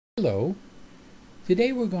Hello.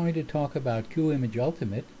 Today we're going to talk about Qimage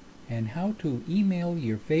Ultimate and how to email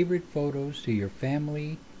your favorite photos to your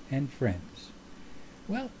family and friends.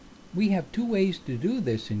 Well, we have two ways to do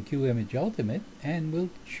this in Qimage Ultimate, and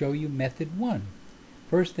we'll show you method one.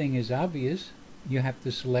 First thing is obvious. You have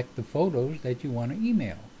to select the photos that you want to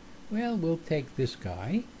email. Well, we'll take this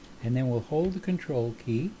guy, and then we'll hold the control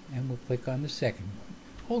key and we'll click on the second one.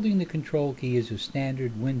 Holding the control key is a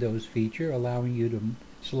standard Windows feature allowing you to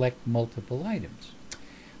select multiple items.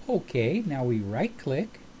 Okay, now we right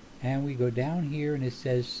click and we go down here and it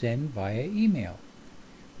says send via email.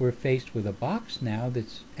 We're faced with a box now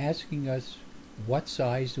that's asking us what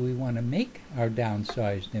size do we want to make our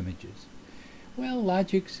downsized images. Well,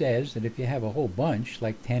 logic says that if you have a whole bunch,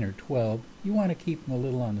 like 10 or 12, you want to keep them a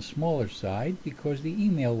little on the smaller side because the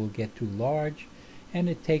email will get too large and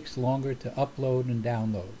it takes longer to upload and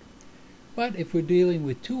download. But if we're dealing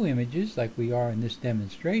with two images like we are in this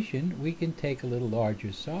demonstration, we can take a little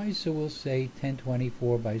larger size, so we'll say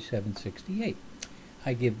 1024 by 768.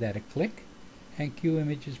 I give that a click and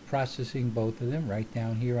Qimage is processing both of them right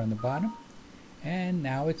down here on the bottom, and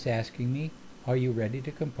now it's asking me, are you ready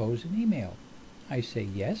to compose an email? I say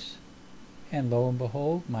yes, and lo and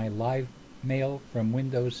behold, my live mail from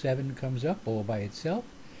Windows 7 comes up all by itself.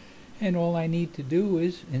 And all I need to do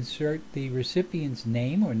is insert the recipient's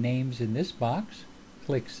name or names in this box,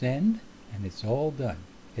 click send, and it's all done.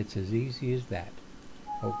 It's as easy as that.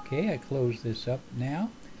 Okay, I close this up now.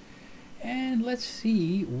 And let's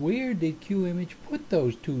see, where did Qimage put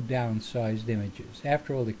those two downsized images?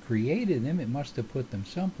 After all, it created them, it must have put them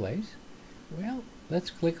someplace. Well, let's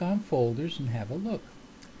click on folders and have a look.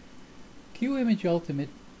 Qimage Ultimate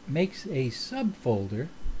makes a subfolder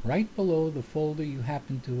right below the folder you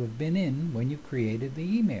happen to have been in when you created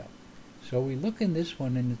the email. So we look in this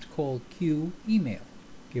one and it's called Q Email.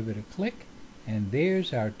 Give it a click and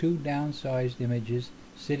there's our two downsized images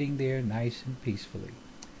sitting there nice and peacefully.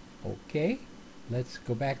 Okay, let's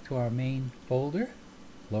go back to our main folder,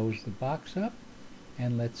 close the box up,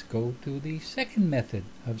 and let's go to the second method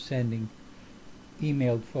of sending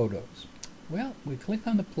emailed photos. Well, we click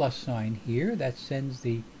on the plus sign here. That sends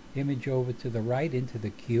the image over to the right into the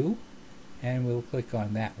queue, and we'll click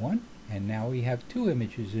on that one, and now we have two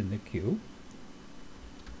images in the queue,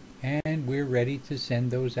 and we're ready to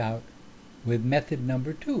send those out with method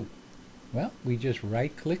number two. Well, we just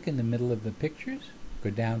right click in the middle of the pictures, go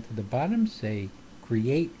down to the bottom, say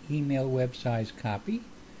create email web size copy,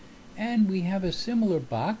 and we have a similar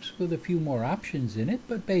box with a few more options in it,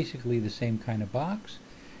 but basically the same kind of box.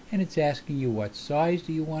 And it's asking you what size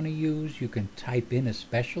do you want to use. You can type in a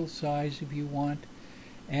special size if you want.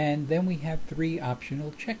 And then we have three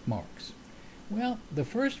optional check marks. Well, the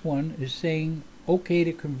first one is saying okay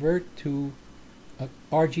to convert to a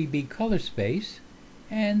RGB color space,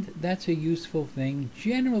 and that's a useful thing.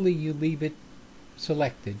 Generally you leave it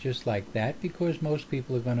selected just like that because most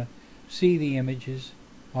people are going to see the images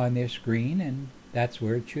on their screen, and that's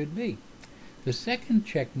where it should be. The second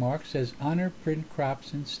check mark says honor print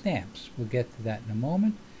crops and stamps. We'll get to that in a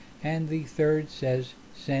moment. And the third says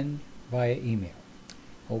send via email.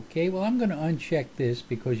 Okay, well I'm going to uncheck this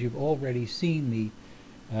because you've already seen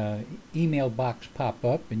the email box pop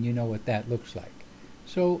up and you know what that looks like.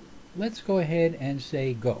 So let's go ahead and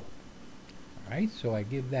say go. Alright, so I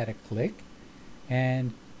give that a click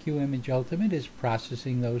and Qimage Ultimate is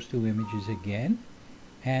processing those two images again,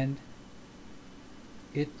 and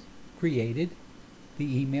it created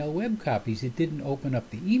the email web copies. It didn't open up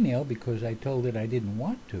the email because I told it I didn't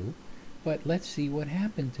want to, but let's see what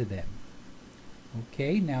happened to them.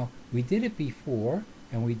 Okay, now we did it before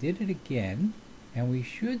and we did it again, and we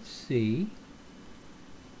should see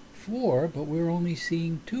 4, but we're only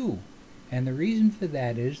seeing 2. And the reason for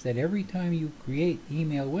that is that every time you create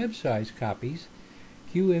email web size copies,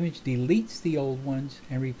 Qimage deletes the old ones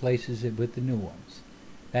and replaces it with the new ones.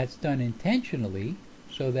 That's done intentionally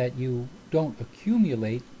so that you don't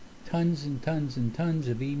accumulate tons and tons and tons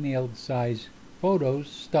of emailed size photos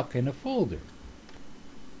stuck in a folder.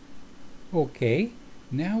 Okay,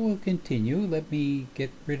 now we'll continue. Let me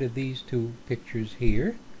get rid of these two pictures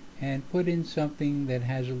here and put in something that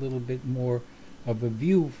has a little bit more of a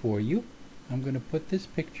view for you. I'm going to put this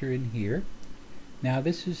picture in here. Now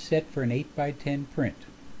this is set for an 8 by 10 print.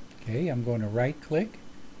 Okay, I'm going to right click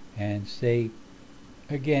and say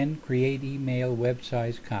again create email web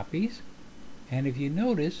size copies, and if you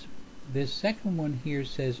notice this second one here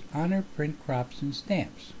says honor print crops and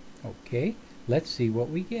stamps. Okay, let's see what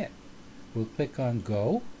we get. We'll click on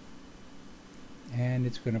go and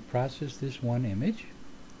it's going to process this one image.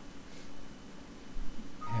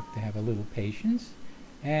 Have to have a little patience.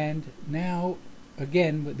 And now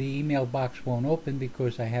again, the email box won't open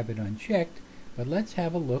because I have it unchecked, but let's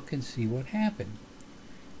have a look and see what happened.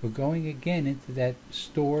 We're going again into that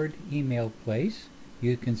stored email place.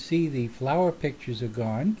 You can see the flower pictures are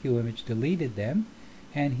gone. Qimage deleted them.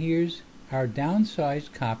 And here's our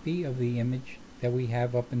downsized copy of the image that we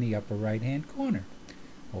have up in the upper right hand corner.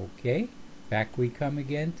 Okay, back we come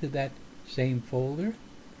again to that same folder,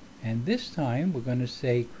 and this time we're going to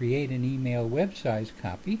say create an email web size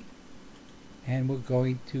copy, and we're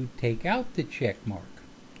going to take out the check mark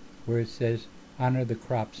where it says honor the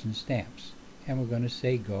crops and stamps, and we're going to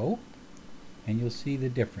say go, and you'll see the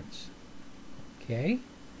difference. Okay,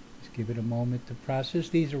 let's give it a moment to process.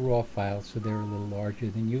 These are raw files, so they're a little larger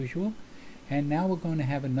than usual. And now we're going to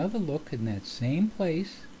have another look in that same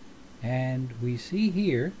place, and we see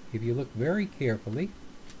here, if you look very carefully,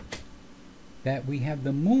 that we have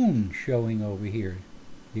the moon showing over here.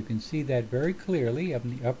 You can see that very clearly up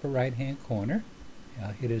in the upper right hand corner.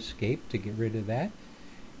 I'll hit escape to get rid of that.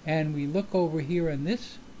 And we look over here on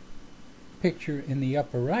this picture in the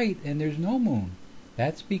upper right, and there's no moon.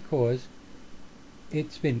 That's because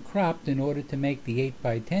it's been cropped in order to make the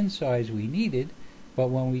 8x10 size we needed, but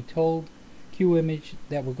when we told Qimage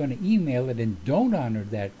that we're going to email it and don't honor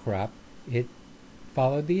that crop, it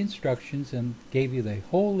followed the instructions and gave you the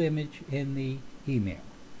whole image in the email.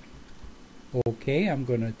 Okay, I'm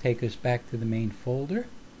going to take us back to the main folder,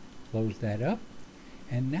 close that up,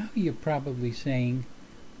 and now you're probably saying,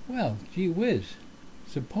 well, gee whiz,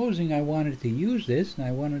 supposing I wanted to use this and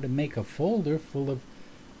I wanted to make a folder full of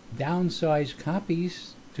downsized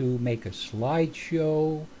copies to make a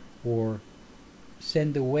slideshow or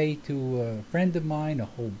send away to a friend of mine, a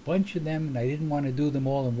whole bunch of them, and I didn't want to do them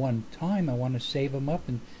all in one time. I want to save them up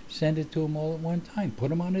and send it to them all at one time, put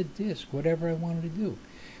them on a disk, whatever I wanted to do.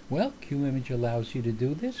 Well, Qimage allows you to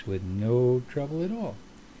do this with no trouble at all.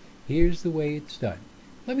 Here's the way it's done.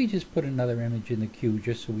 Let me just put another image in the queue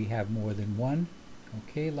just so we have more than one.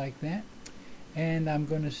 Okay, like that. And I'm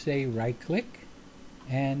going to say right click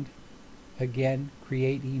and again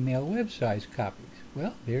create email web size copies.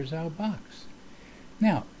 Well, there's our box.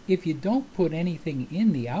 Now, if you don't put anything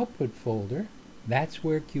in the output folder, that's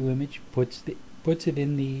where Qimage puts it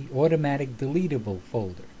in the automatic deletable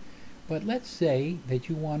folder. But let's say that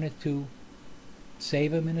you wanted to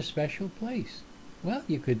save them in a special place. Well,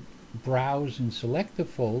 you could browse and select the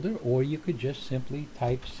folder, or you could just simply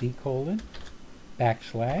type /slideshow.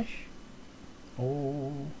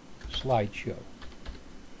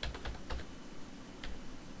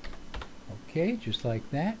 Okay, just like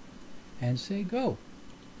that, and say go.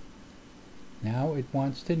 Now it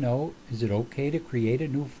wants to know, is it okay to create a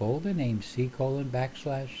new folder named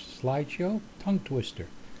 /slideshow? Tongue twister.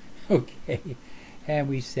 Okay, and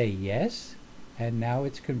we say yes, and now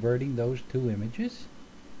it's converting those two images.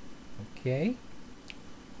 Okay,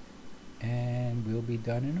 and we'll be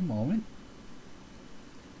done in a moment.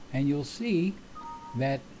 And you'll see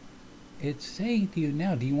that it's saying to you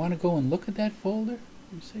now, do you want to go and look at that folder?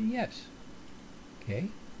 You say yes. Okay,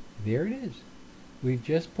 there it is. We've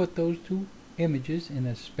just put those two images in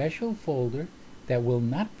a special folder that will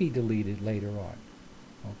not be deleted later on.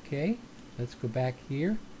 Okay, let's go back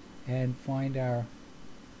here and find our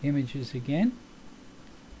images again.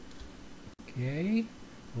 Okay,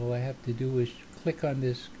 all I have to do is click on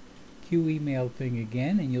this Q email thing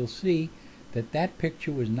again, and you'll see that that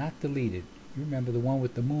picture was not deleted. You remember the one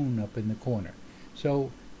with the moon up in the corner.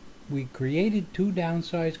 So we created two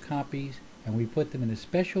downsized copies and we put them in a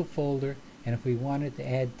special folder, and if we wanted to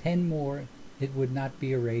add 10 more, it would not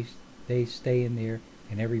be erased. They stay in there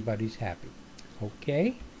and everybody's happy.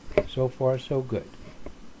 Okay, so far so good.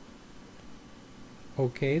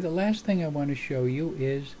 Okay, the last thing I want to show you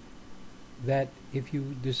is that if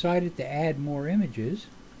you decided to add more images,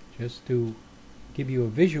 just to give you a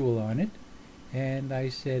visual on it, and I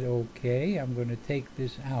said okay, I'm going to take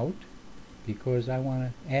this out because I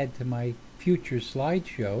want to add to my future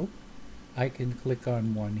slideshow, I can click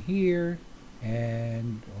on one here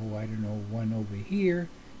and I don't know, one over here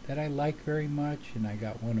that I like very much, and I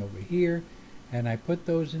got one over here, and I put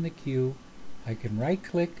those in the queue. I can right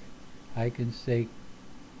click, I can say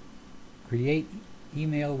create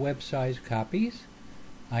email web size copies.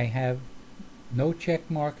 I have no check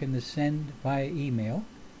mark in the send via email.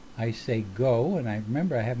 I say go, and I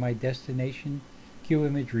remember I have my destination.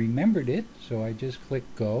 Qimage remembered it, so I just click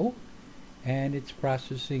go, and it's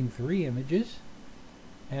processing 3 images,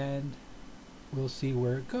 and we'll see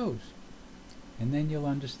where it goes. And then you'll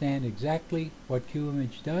understand exactly what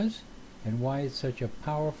Qimage does and why it's such a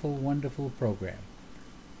powerful, wonderful program.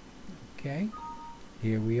 Okay,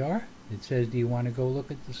 here we are. It says, do you want to go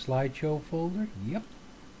look at the slideshow folder? Yep.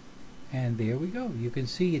 And there we go. You can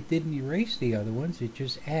see it didn't erase the other ones, it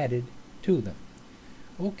just added to them.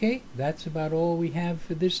 Okay, that's about all we have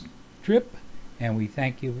for this trip, and we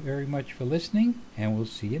thank you very much for listening, and we'll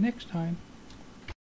see you next time.